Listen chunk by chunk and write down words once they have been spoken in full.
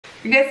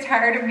You guys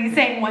tired of me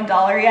saying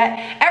 $1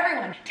 yet?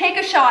 Everyone, take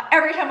a shot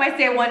every time I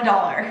say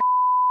 $1.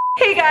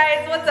 Hey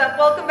guys, what's up?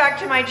 Welcome back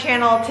to my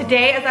channel.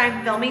 Today, as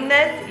I'm filming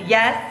this,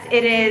 yes,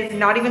 it is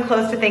not even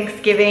close to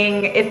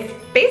Thanksgiving. It's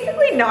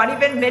basically not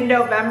even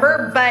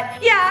mid-November, but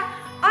yeah,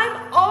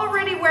 I'm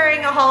already wearing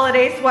a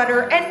holiday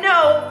sweater, and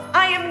no,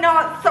 I am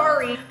not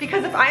sorry,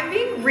 because if I'm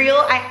being real,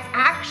 I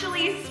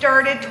actually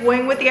started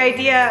toying with the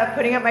idea of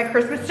putting up my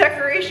Christmas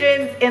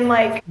decorations in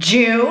like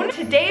June.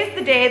 Today is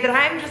the day that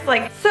I'm just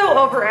like so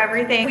over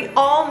everything. We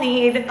all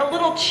need a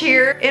little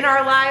cheer in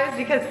our lives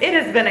because it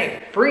has been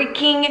a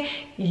freaking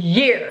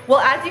year. Well,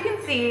 as you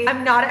can see,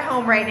 I'm not at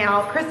home right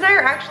now. Chris and I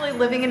are actually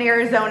living in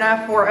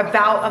Arizona for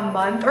about a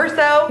month or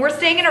so. We're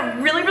staying in a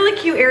really, really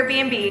cute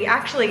Airbnb.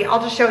 Actually,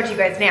 I'll just show it to you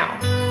guys now.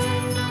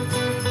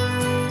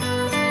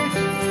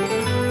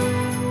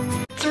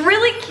 It's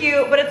really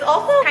cute, but it's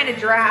also kind of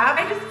drab.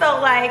 I just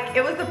felt like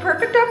it was the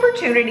perfect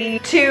opportunity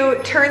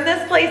to turn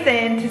this place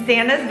into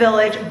Santa's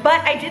Village,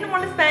 but I didn't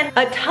want to spend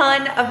a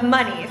ton of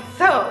money.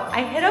 So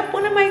I hit up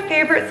one of my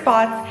favorite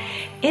spots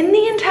in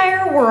the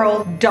entire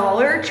world,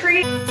 Dollar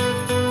Tree.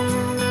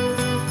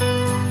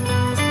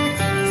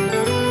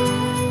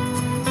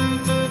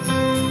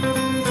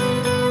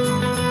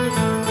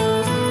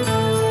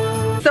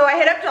 So I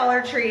hit up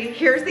Dollar Tree,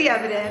 here's the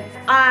evidence.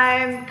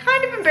 I'm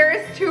kind of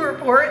embarrassed to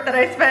report that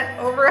I spent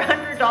over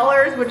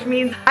 $100, which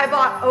means I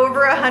bought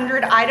over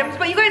 100 items.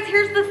 But you guys,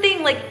 here's the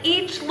thing, like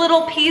each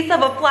little piece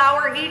of a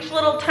flower, each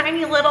little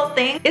tiny little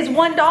thing is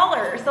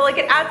 $1. So like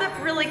it adds up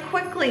really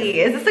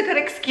quickly. Is this a good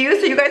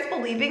excuse? Are you guys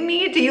believing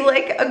me? Do you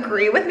like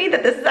agree with me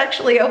that this is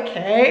actually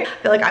okay?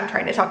 I feel like I'm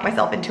trying to talk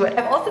myself into it.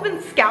 I've also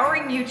been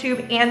scouring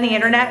YouTube and the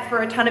internet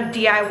for a ton of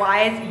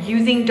DIYs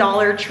using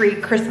Dollar Tree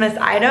Christmas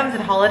items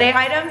and holiday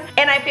items.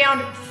 And I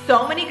found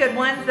so many good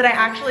ones that I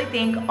actually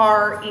think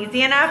are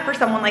easy enough for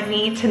someone like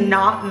me to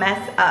not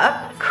mess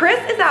up. Chris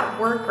is at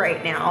work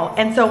right now,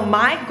 and so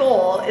my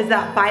goal is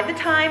that by the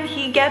time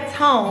he gets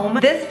home,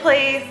 this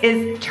place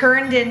is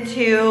turned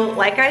into,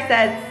 like I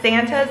said,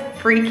 Santa's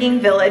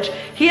freaking village.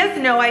 He has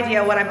no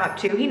idea what I'm up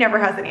to. He never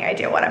has any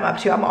idea what I'm up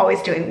to. I'm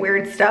always doing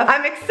weird stuff.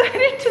 I'm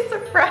excited to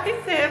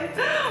surprise him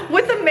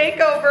with a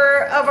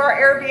makeover of our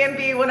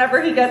Airbnb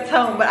whenever he gets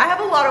home, but I have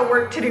a lot of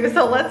work to do,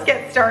 so let's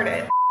get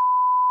started.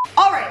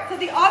 All right, so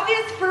the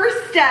obvious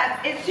first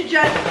step is to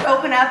just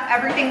open up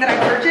everything that I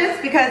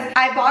purchased because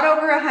I bought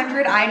over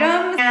 100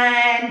 items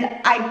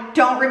and I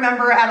don't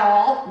remember at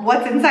all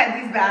what's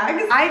inside these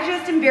bags. I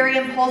just am very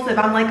impulsive.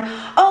 I'm like,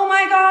 oh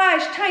my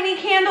gosh, tiny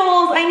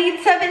candles, I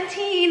need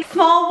 17.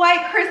 Small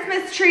white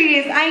Christmas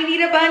trees, I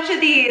need a bunch of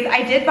these.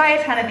 I did buy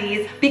a ton of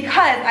these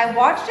because I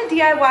watched a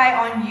DIY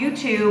on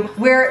YouTube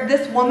where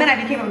this woman,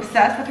 I became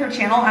obsessed with her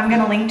channel. I'm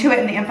gonna link to it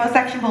in the info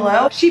section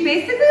below. She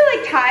basically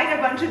like tied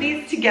a bunch of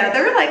these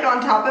together like on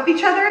top of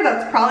each other.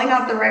 That's probably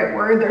not the right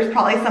word. There's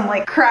probably some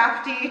like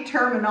crafty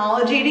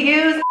terminology to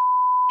use.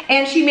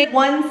 And she made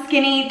one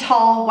skinny,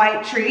 tall,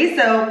 white tree.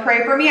 So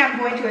pray for me, I'm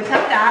going to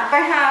attempt that. I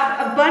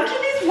have a bunch of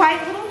these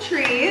white little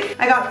trees.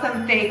 I got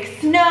some fake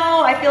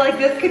snow. I feel like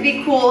this could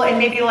be cool and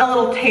maybe like a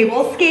little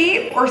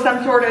tablescape or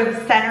some sort of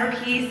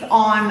centerpiece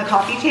on the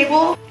coffee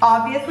table.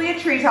 Obviously a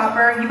tree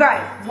topper. You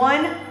guys,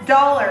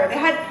 $1. They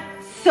had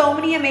so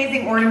many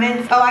amazing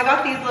ornaments. Oh, I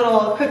got these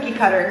little cookie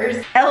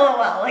cutters.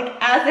 LOL, like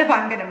as if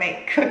I'm gonna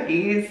make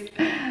cookies.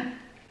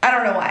 I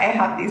don't know why I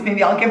have these.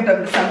 Maybe I'll give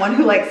them to someone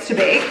who likes to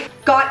bake.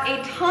 Got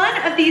a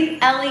ton of these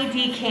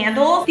LED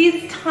candles.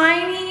 These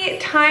tiny,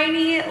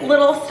 tiny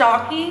little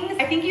stockings.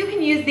 I think you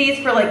can use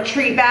these for like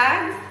treat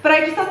bags, but I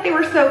just thought they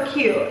were so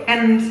cute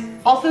and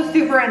also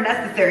super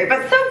unnecessary,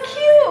 but so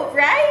cute,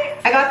 right?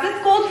 I got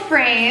this gold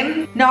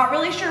frame. Not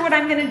really sure what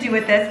I'm gonna do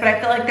with this, but I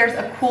feel like there's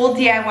a cool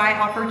DIY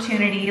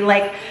opportunity,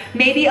 like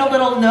maybe a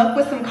little nook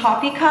with some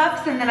coffee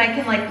cups, and then I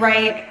can like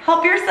write,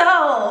 help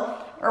yourself,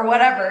 or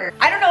whatever.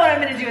 I don't know what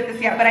I'm gonna do with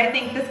this yet, but I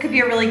think this could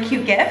be a really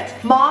cute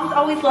gift. Moms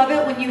always love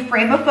it when you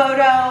frame a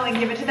photo and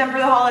give it to them for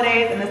the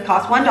holidays, and this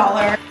costs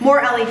 $1.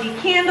 More LED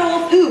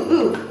candles.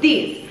 Ooh,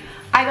 these.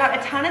 I got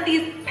a ton of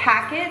these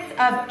packets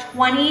of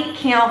 20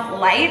 count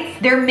lights.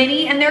 They're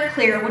mini and they're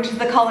clear, which is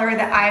the color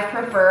that I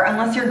prefer,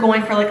 unless you're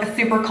going for like a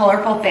super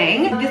colorful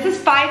thing. This is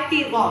 5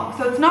 feet long,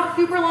 so it's not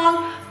super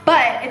long,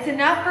 but it's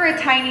enough for a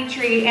tiny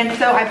tree, and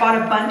so I bought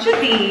a bunch of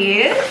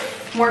these.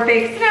 More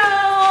fake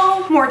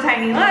snow, more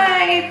tiny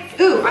lights.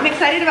 Ooh, I'm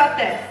excited about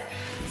this.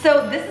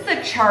 So this is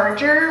a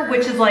charger,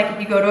 which is like if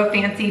you go to a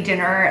fancy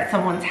dinner at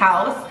someone's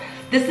house.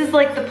 This is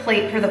like the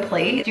plate for the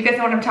plate. Do you guys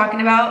know what I'm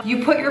talking about?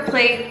 You put your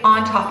plate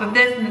on top of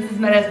this, and this is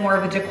meant as more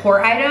of a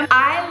decor item.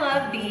 I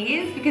love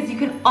these because you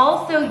can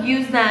also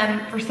use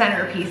them for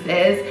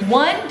centerpieces.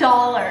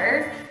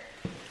 $1.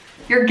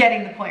 You're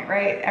getting the point,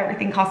 right?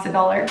 Everything costs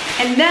 $1.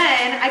 And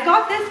then I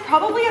got this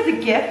probably as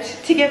a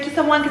gift to give to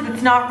someone because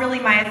it's not really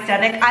my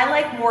aesthetic. I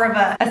like more of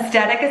a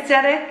aesthetic,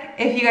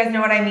 if you guys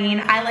know what I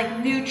mean. I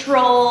like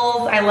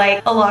neutrals. I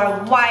like a lot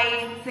of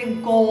whites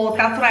and gold.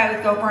 That's what I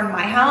always go for in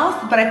my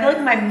house. But I feel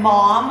like my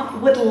mom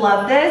would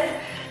love this.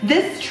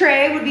 This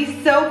tray would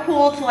be so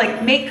cool to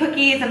like make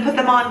cookies and put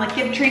them on, like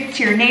give treats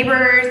to your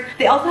neighbors.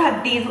 They also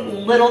have these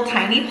little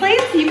tiny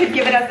plates, so you could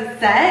give it as a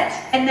set.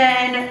 And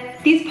then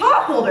these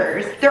pot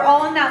holders, they're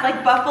all in that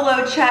like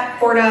buffalo check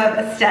sort of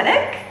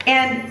aesthetic.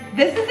 And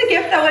this is a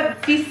gift that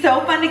would be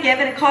so fun to give,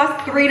 and it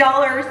costs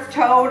 $3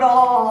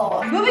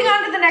 total. Moving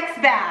on to the next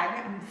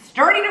bag.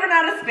 Starting to run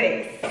out of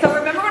space. So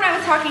remember when I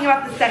was talking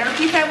about the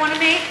centerpiece I want to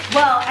make?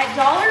 Well, at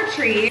Dollar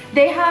Tree,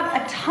 they have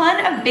a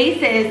ton of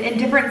vases in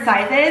different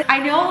sizes. I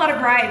know a lot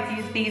of brides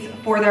use these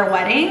for their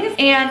weddings,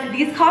 and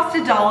these cost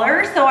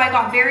 $1, so I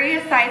got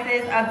various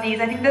sizes of these.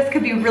 I think this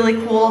could be really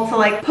cool to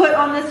like put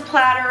on this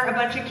platter, a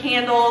bunch of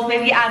candles,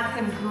 maybe add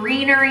some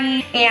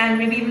greenery, and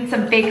maybe even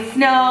some fake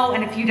snow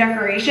and a few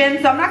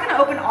decorations. So I'm not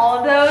gonna open all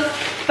of those,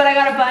 but I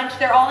got a bunch.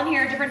 They're all in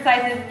here, different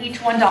sizes, each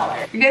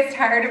 $1. You guys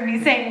tired of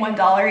me saying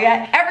 $1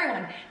 yet?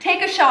 Everyone,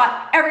 take a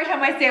shot every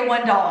time I say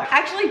 $1.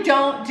 Actually,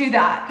 don't do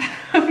that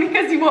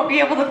because you won't be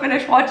able to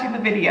finish watching the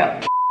video.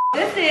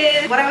 This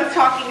is what I was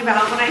talking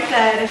about when I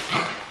said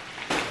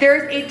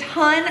there's a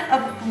ton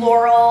of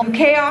floral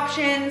bouquet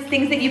options,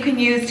 things that you can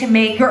use to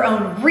make your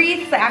own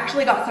wreaths. I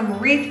actually got some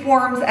wreath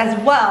forms as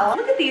well.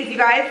 Look at these, you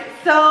guys.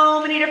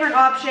 So many different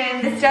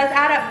options. This does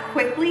add up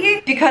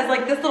quickly because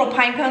like this little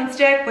pine cone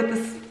stick with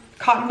this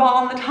cotton ball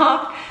on the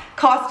top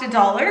cost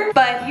 $1,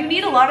 but you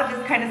need a lot of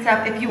this kind of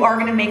stuff if you are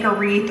gonna make a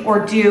wreath or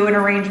do an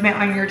arrangement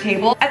on your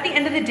table. At the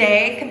end of the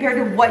day, compared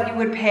to what you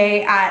would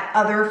pay at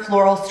other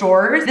floral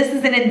stores, this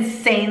is an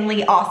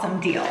insanely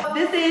awesome deal.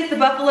 This is the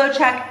buffalo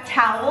check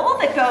towel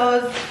that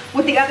goes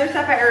with the other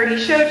stuff I already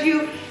showed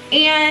you.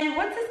 And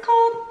what's this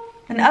called?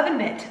 An oven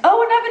mitt.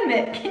 Oh, an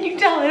oven mitt. Can you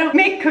tell I don't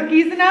make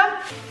cookies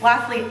enough?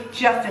 Lastly,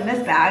 just in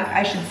this bag,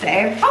 I should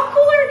say, how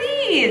cool are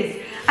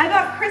these? I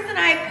got Chris and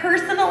I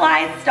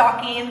personalized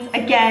stockings,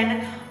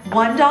 again,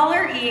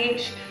 $1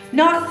 each.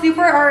 Not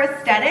super our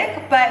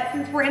aesthetic, but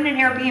since we're in an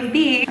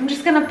Airbnb, I'm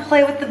just gonna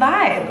play with the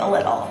vibe a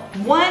little.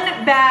 One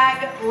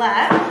bag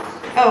left.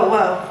 Oh,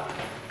 whoa,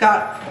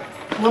 got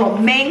a little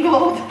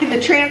mangled in the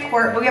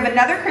transport, but we have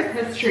another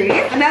Christmas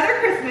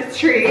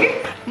tree,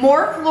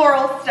 more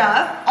floral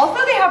stuff.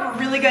 Also, they have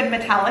really good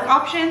metallic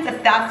options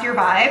if that's your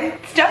vibe.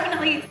 It's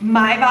definitely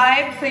my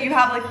vibe, so you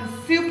have like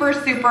the super,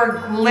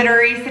 super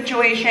glittery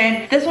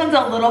situation. This one's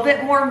a little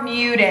bit more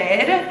muted.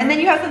 And then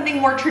you have something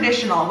more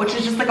traditional, which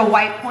is just like a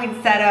white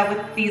poinsettia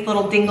with these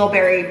little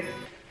dingleberry,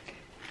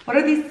 what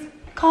are these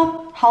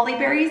called?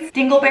 Hollyberries?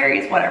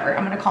 Dingleberries? Whatever,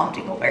 I'm gonna call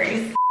them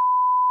dingleberries.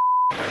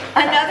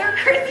 Another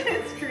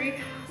Christmas tree.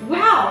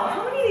 Wow,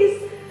 how many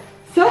of these?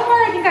 So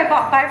far, I think I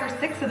bought 5 or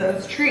 6 of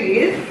those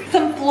trees.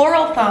 Some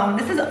floral foam.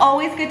 This is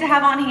always good to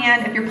have on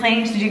hand if you're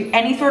planning to do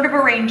any sort of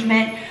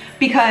arrangement,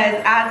 because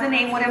as the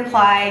name would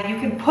imply, you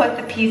can put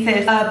the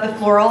pieces of the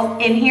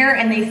florals in here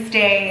and they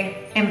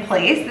stay in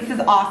place. This is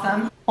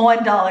awesome.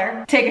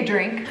 $1, take a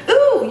drink.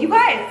 Ooh, you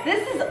guys,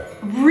 this is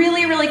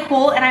really, really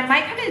cool, and I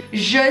might kind of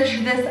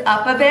zhuzh this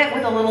up a bit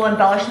with a little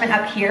embellishment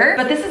up here,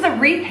 but this is a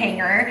wreath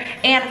hanger,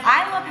 and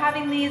I love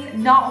having these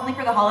not only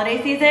for the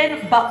holiday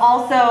season, but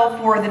also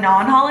for the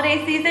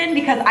non-holiday season,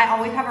 because I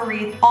always have a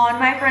wreath on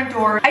my front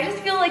door. I just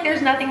feel like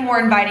there's nothing more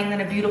inviting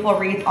than a beautiful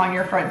wreath on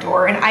your front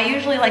door, and I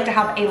usually like to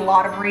have a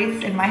lot of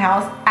wreaths in my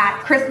house at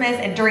Christmas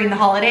and during the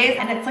holidays,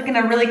 and it's like in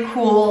a really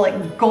cool,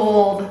 like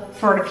gold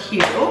sort of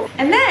hue.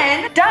 And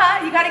then,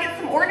 duh, you gotta get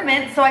some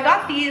ornaments, so I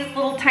got these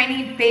little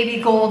tiny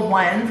baby gold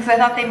ones because I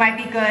thought they might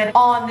be good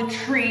on the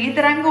tree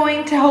that I'm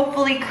going to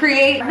hopefully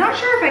create. I'm not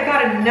sure if I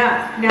got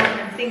enough now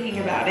that I'm thinking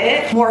about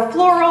it. More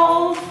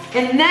florals,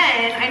 and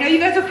then I know you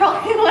guys are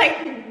probably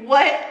like,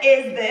 what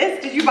is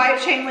this? Did you buy a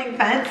chain link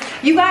fence?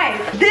 You guys,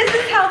 this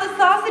is how the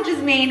sausage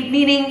is made,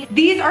 meaning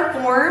these are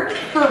formed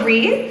for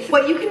wreaths.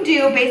 What you can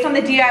do based on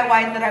the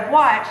DIYs that I've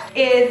watched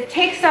is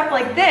take stuff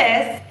like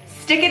this,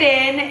 stick it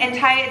in and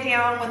tie it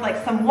down with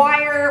like some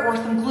wire or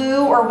some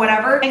glue or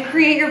whatever, and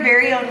create your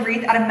very own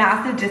wreath at a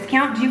massive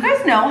discount. Do you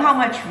guys know how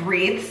much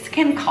wreaths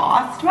can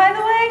cost, by the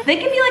way?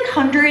 They can be like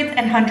hundreds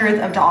and hundreds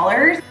of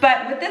dollars,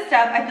 but with this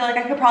stuff, I feel like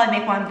I could probably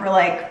make one for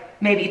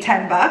like maybe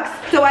 10 bucks.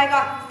 So I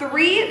got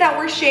 3 that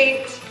were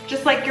shaped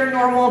just like your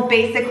normal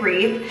basic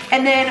wreath.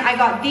 And then I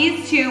got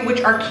these 2,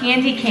 which are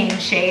candy cane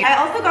shaped. I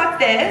also got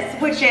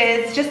this, which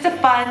is just a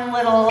fun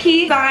little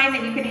key sign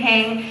that you can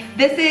hang.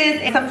 This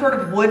is some sort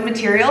of wood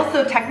material,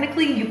 so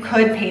technically you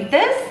could paint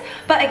this.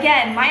 But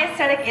again, my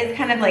aesthetic is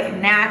kind of like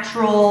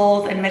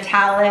naturals and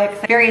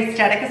metallics, very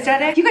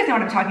aesthetic. You guys know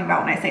what I'm talking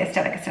about when I say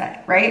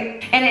aesthetic,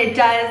 right? And it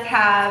does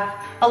have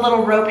a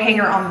little rope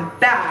hanger on the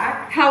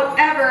back.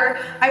 However,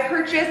 I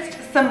purchased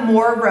some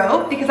more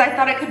rope because I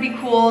thought it could be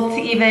cool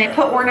to even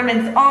put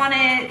ornaments on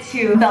it,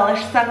 to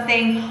embellish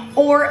something,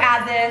 or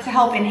add this to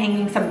help in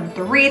hanging some of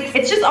the wreaths.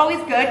 It's just always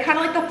good, kind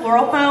of like the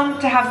floral foam,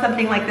 to have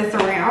something like this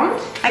around.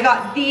 I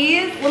got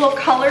these little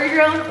color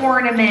your own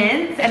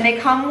ornaments, and they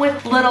come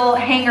with little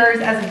hangers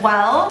as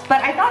well.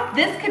 But I thought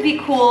this could be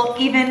cool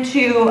even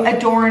to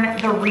adorn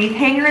the wreath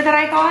hanger that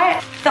I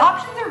got. The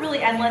options are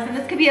really endless, and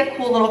this could be a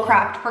cool little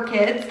craft for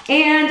kids.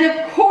 And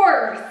of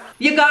course,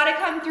 You gotta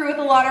come through with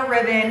a lot of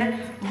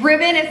ribbon.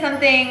 Ribbon is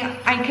something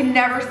I can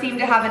never seem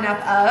to have enough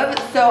of,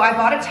 so I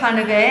bought a ton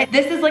of it.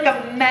 This is like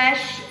a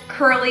mesh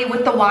curly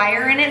with the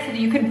wire in it so that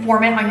you can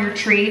form it on your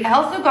tree. I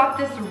also got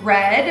this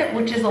red,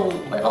 which is a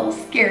little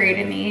scary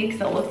to me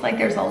because it looks like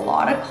there's a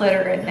lot of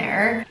glitter in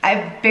there. I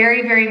have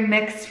very, very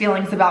mixed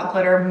feelings about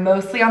glitter,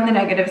 mostly on the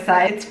negative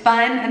side. It's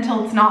fun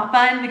until it's not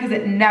fun because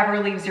it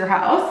never leaves your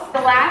house. The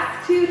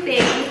last two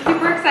things,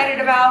 super excited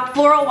about,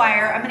 floral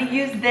wire. I'm gonna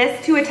use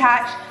this to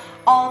attach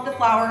all of the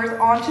flowers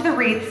onto the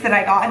wreaths that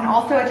I got and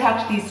also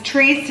attach these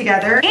trees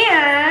together.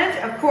 And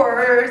of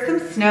course, some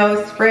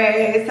snow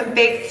spray, some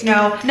fake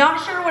snow.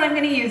 Not sure what I'm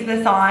gonna use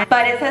this on,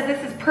 but it says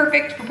this is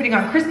perfect for putting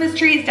on Christmas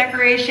trees,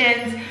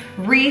 decorations,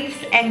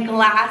 wreaths, and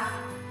glass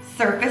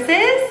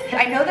surfaces.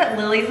 I know that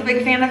Lily's a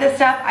big fan of this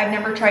stuff. I've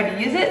never tried to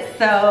use it,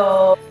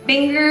 so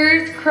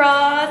fingers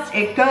crossed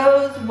it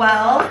goes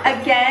well.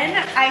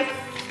 Again, I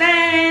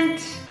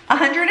spent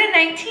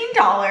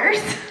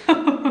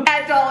 $119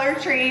 at Dollar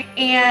Tree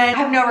and I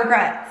have no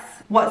regrets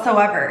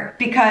whatsoever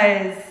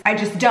because I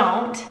just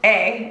don't.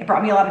 A, it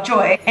brought me a lot of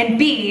joy, and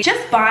B,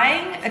 just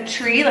buying a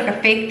tree, like a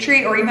fake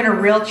tree or even a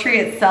real tree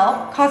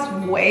itself, costs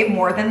way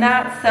more than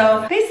that.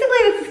 So basically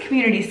this is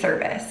community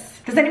service.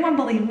 Does anyone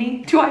believe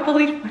me? Do I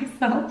believe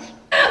myself?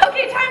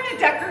 Okay, time to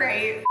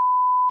decorate.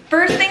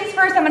 First things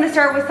first, I'm gonna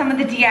start with some of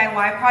the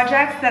DIY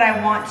projects that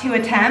I want to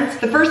attempt.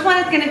 The first one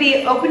is gonna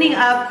be opening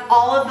up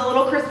all of the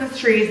little Christmas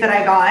trees that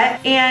I got.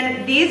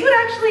 And these would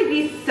actually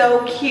be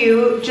so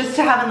cute just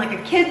to have in like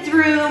a kid's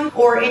room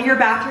or in your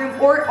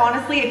bathroom, or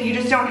honestly, if you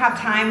just don't have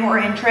time or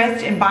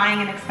interest in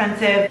buying an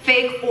expensive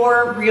fake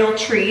or real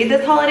tree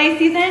this holiday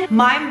season.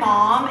 My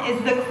mom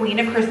is the queen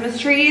of Christmas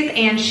trees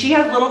and she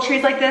has little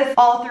trees like this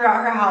all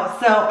throughout her house.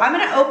 So I'm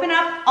gonna open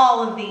up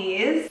all of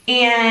these,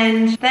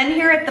 and then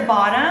here at the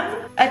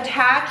bottom,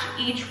 attach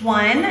each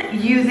one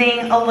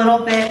using a little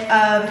bit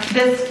of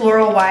this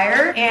floral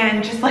wire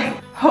and just like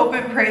hope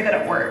and pray that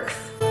it works.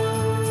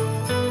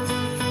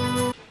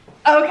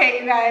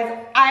 Okay, you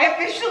guys, I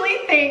officially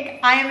think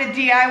I am a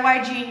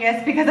DIY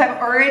genius because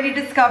I've already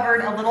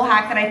discovered a little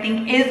hack that I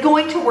think is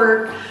going to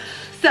work.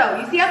 So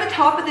you see how the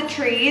top of the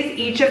trees,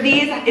 each of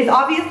these is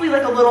obviously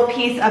like a little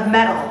piece of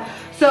metal.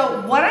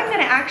 So what I'm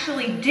gonna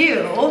actually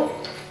do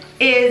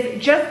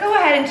is just go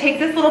ahead and take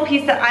this little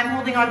piece that I'm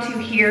holding onto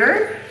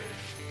here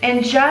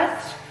and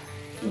just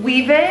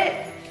weave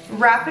it,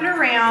 wrap it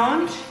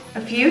around a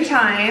few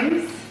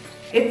times.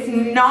 It's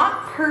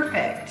not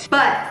perfect,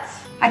 but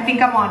I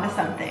think I'm onto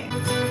something.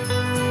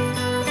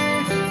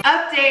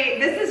 Update,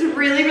 this is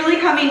really, really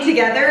coming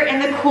together,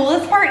 and the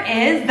coolest part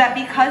is that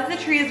because the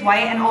tree is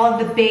white and all of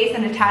the base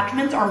and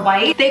attachments are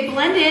white, they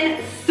blend in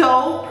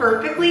so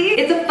perfectly.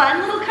 It's a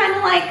fun little kind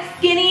of like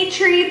skinny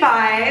tree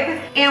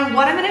vibe, and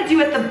what I'm gonna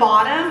do at the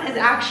bottom is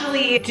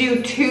actually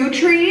do two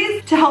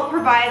trees to help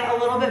provide a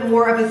little bit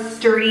more of a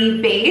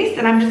sturdy base,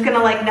 and I'm just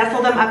gonna like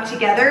nestle them up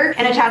together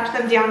and attach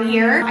them down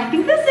here. I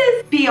think this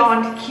is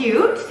beyond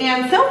cute,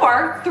 and so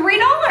far,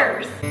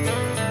 $3.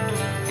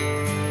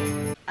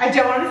 I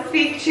don't want to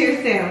speak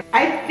too soon.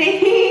 I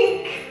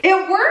think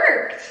it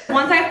worked.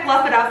 Once I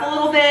fluff it up a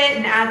little bit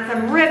and add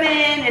some ribbon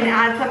and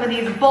add some of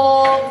these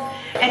bulbs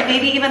and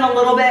maybe even a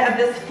little bit of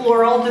this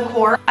floral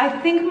decor, I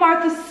think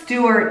Martha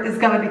Stewart is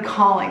gonna be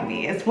calling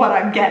me is what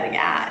I'm getting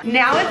at.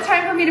 Now it's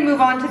time for me to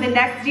move on to the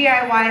next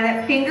DIY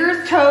that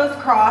fingers, toes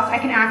crossed I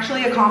can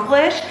actually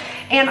accomplish.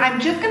 And I'm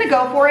just gonna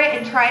go for it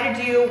and try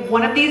to do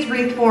one of these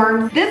wreath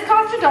forms. This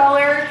cost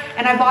 $1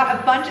 and I bought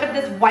a bunch of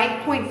this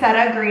white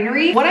poinsettia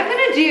greenery. What I'm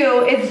gonna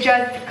do is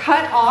just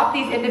cut off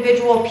these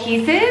individual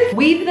pieces,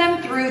 weave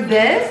them through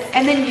this,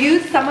 and then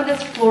use some of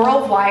this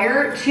floral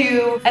wire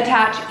to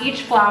attach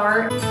each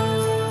flower.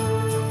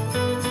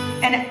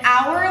 An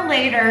hour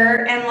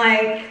later, and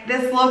like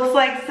this looks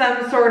like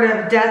some sort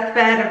of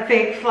deathbed of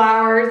fake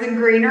flowers and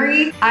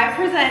greenery, I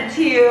present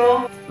to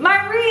you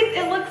my wreath.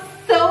 It looks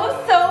so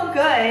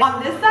good.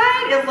 On this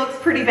side, it looks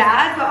pretty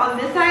bad, but on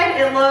this side,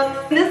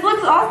 this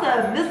looks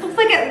awesome. This looks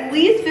like at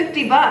least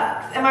 50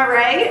 bucks. Am I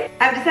right?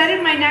 I've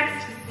decided my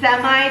next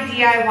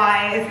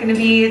semi-DIY is gonna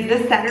be the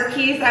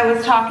centerpiece I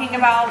was talking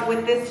about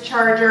with this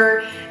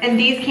charger and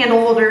these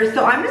candle holders.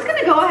 So I'm just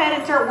gonna go ahead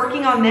and start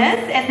working on this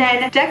and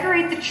then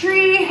decorate the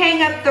tree,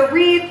 hang up the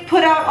wreath,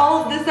 put out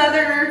all of this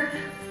other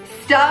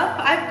stuff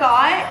I've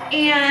got,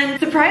 and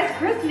surprise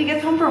Chris when he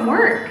gets home from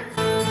work.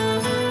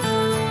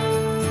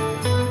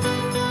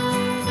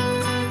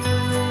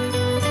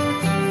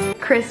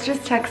 Chris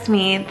just texted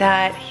me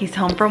that he's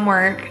home from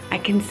work. I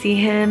can see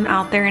him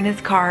out there in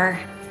his car.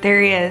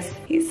 There he is.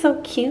 He's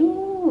so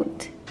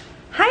cute.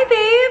 Hi,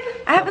 babe.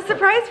 I have a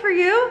surprise for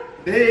you.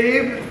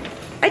 Babe.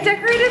 I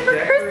decorated for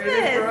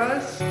Christmas. For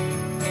us?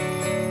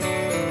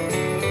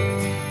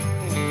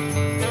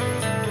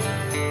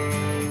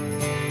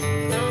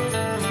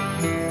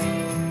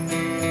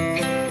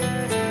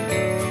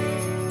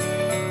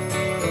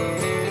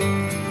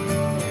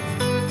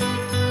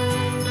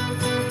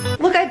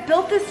 Look, I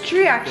built this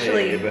tree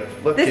actually. Babe,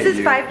 look this at is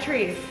you. 5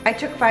 trees. I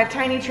took 5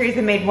 tiny trees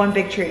and made one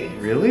big tree.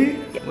 Really?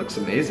 It looks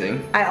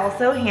amazing. I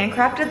also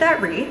handcrafted that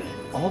wreath.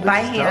 all this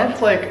by stuff?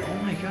 hand. Like,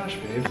 oh my gosh,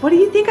 babe. What do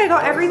you think? I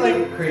got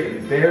everything. Like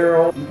create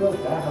barrel. You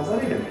built that? How's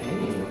that even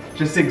painting?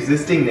 Just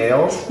existing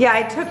nails? Yeah,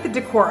 I took the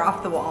decor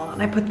off the wall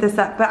and I put this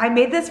up, but I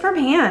made this from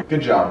hand.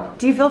 Good job.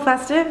 Do you feel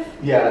festive?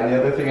 Yeah, and the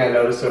other thing I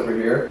noticed over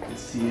here, the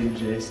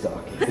C&J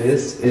stocking.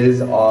 This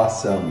is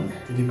awesome.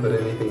 Did you put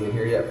anything in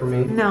here yet for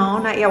me? No,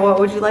 not yet. What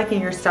would you like in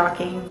your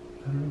stocking?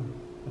 I don't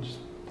know.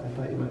 I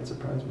thought you might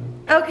surprise me.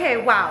 Okay,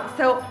 wow.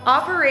 So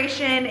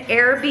Operation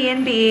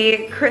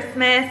Airbnb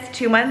Christmas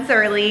 2 months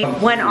early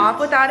went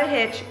off without a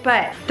hitch,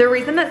 but the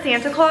reason that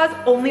Santa Claus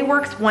only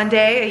works one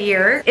day a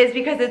year is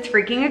because it's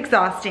freaking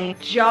exhausting.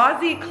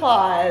 Joszy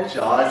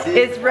Claus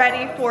is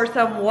ready for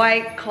some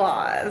White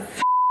Claws.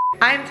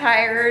 I'm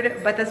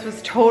tired, but this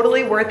was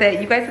totally worth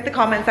it. You guys hit the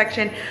comment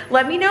section.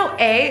 Let me know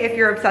A, if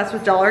you're obsessed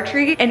with Dollar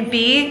Tree, and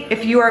B,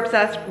 if you are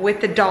obsessed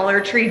with the Dollar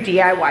Tree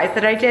DIYs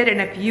that I did,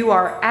 and if you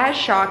are as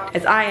shocked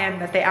as I am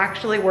that they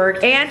actually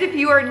worked. And if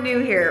you are new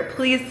here,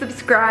 please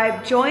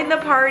subscribe, join the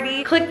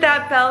party, click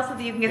that bell so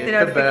that you can get the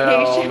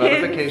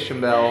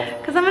notification bell.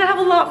 Because I'm gonna have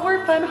a lot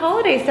more fun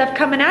holiday stuff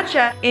coming at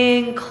you,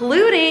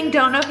 including,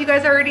 don't know if you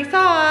guys already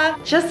saw,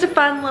 just a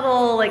fun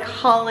little like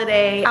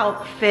holiday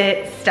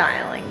outfit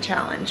styling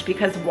challenge,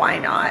 because why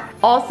not?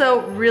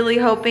 Also, really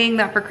hoping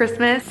that for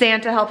Christmas,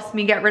 Santa helps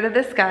me get rid of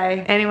this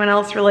guy. Anyone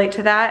else relate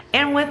to that?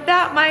 And with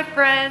that, my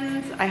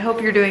friends, I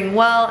hope you're doing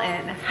well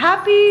and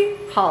happy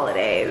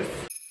holidays.